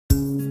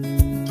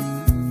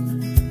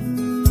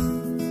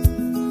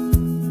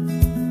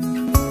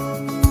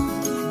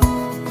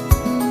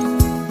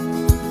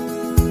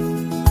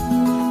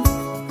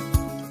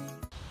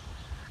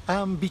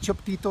am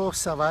Bishop Tito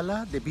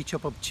Zavala, the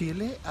Bishop of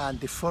Chile and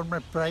the former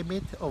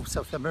primate of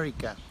South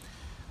America.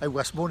 I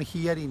was born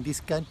here in this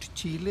country,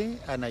 Chile,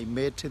 and I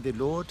met the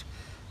Lord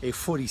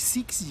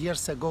 46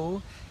 years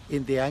ago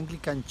in the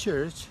Anglican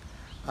Church,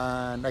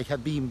 and I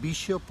have been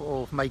Bishop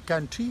of my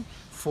country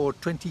for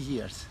 20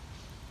 years.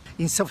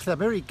 In South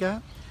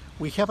America,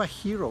 we have a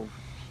hero.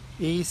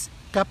 He is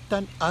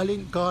Captain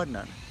Allen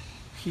Gardiner.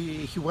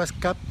 He was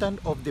captain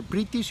of the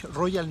British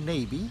Royal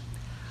Navy,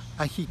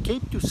 and he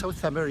came to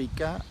South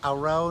America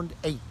around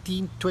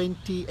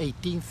 1820,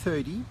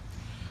 1830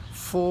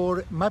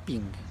 for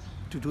mapping,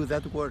 to do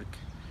that work.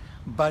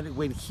 But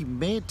when he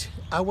met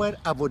our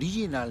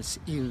aboriginals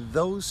in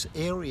those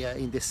areas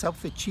in the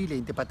south of Chile,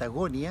 in the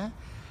Patagonia,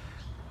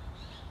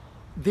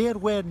 they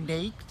were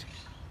naked.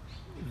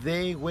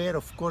 They were,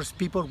 of course,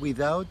 people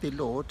without the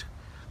Lord,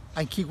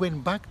 and he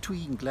went back to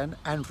England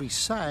and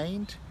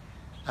resigned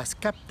as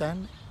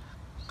captain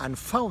and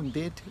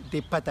founded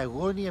the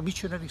Patagonia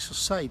Missionary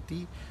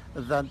Society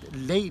that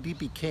later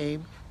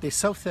became the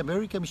South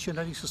American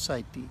Missionary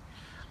Society.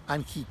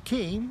 And he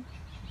came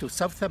to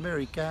South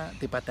America,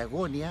 the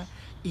Patagonia,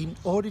 in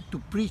order to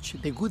preach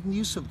the good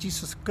news of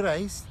Jesus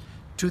Christ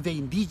to the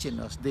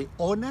indigenous, the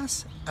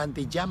Onas and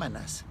the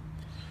Yamanas.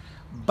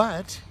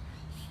 But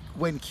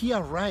when he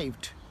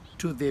arrived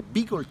to the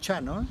Beagle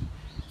Channel,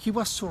 he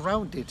was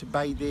surrounded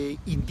by the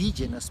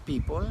indigenous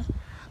people,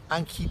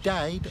 and he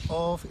died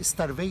of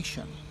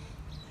starvation.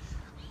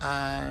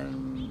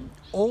 And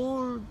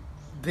all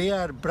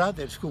their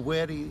brothers who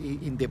were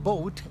in the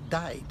boat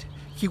died.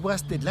 He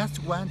was the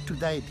last one to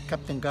die,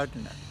 Captain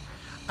Gardiner.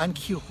 And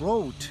he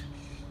wrote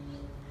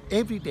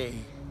every day,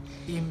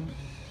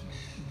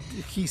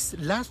 his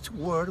last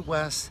word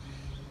was,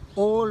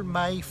 "All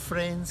my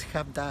friends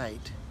have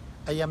died.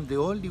 I am the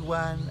only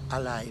one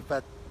alive,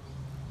 but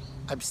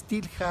I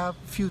still have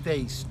few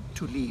days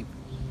to live.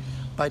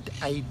 But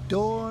I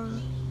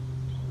don't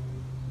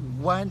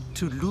want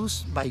to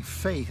lose my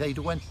faith. I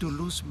don't want to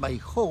lose my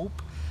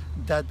hope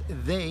that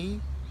they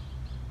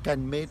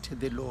can meet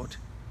the Lord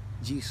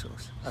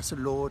Jesus as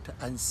Lord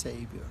and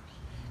Savior.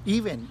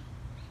 Even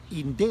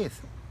in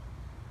death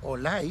or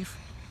life,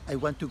 I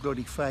want to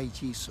glorify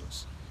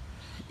Jesus."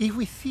 If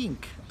we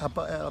think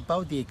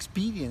about the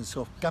experience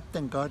of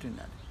Captain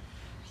Gardiner,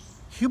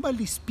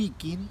 humanly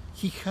speaking,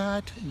 he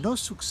had no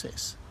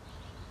success.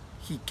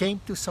 He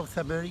came to South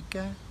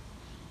America.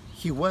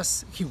 He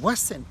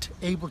wasn't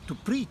able to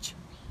preach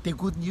the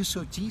good news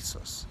of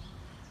Jesus.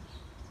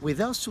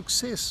 Without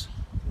success,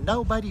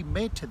 nobody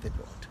met the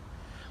Lord.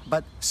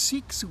 But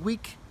 6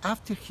 weeks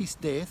after his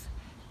death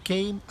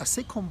came a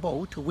second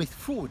boat with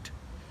food.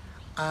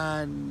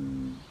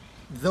 And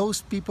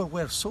those people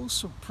were so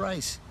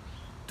surprised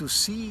to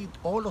see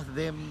all of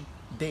them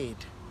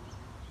dead.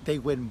 They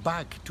went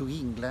back to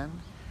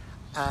England,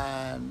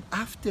 and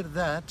after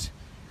that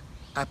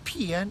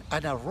appeared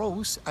and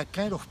arose a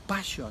kind of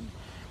passion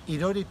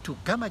in order to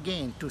come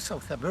again to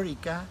South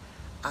America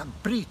and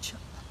preach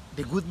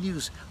the good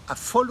news and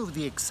follow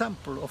the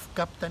example of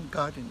Captain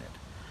Gardiner.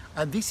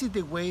 And this is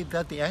the way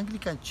that the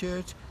Anglican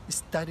Church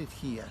started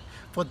here.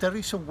 For the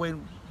reason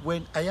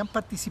when I am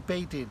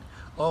participating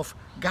of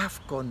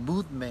Gafcon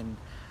movement,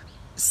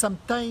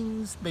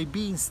 sometimes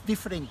maybe in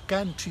different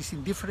countries,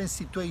 in different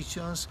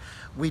situations,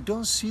 we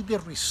don't see the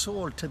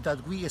result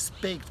that we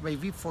expect.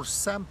 Maybe for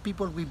some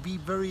people it will be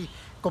very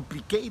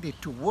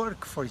complicated to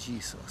work for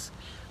Jesus.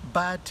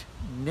 But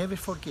never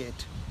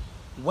forget,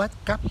 what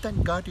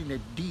Captain Gardiner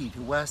did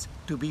was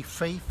to be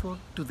faithful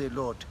to the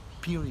Lord,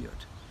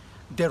 period.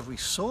 The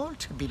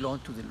result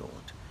belonged to the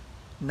Lord.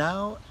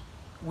 Now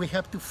we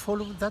have to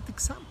follow that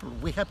example.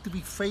 We have to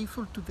be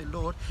faithful to the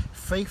Lord,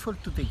 faithful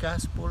to the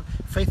gospel,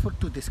 faithful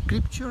to the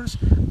scriptures,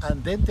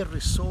 and then the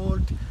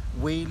result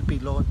will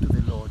belong to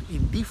the Lord.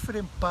 In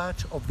different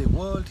parts of the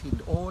world,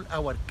 in all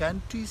our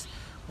countries,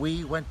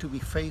 we want to be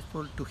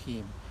faithful to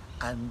Him.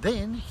 And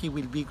then He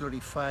will be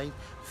glorified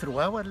through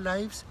our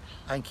lives,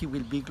 and He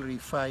will be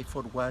glorified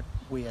for what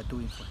we are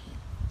doing for Him.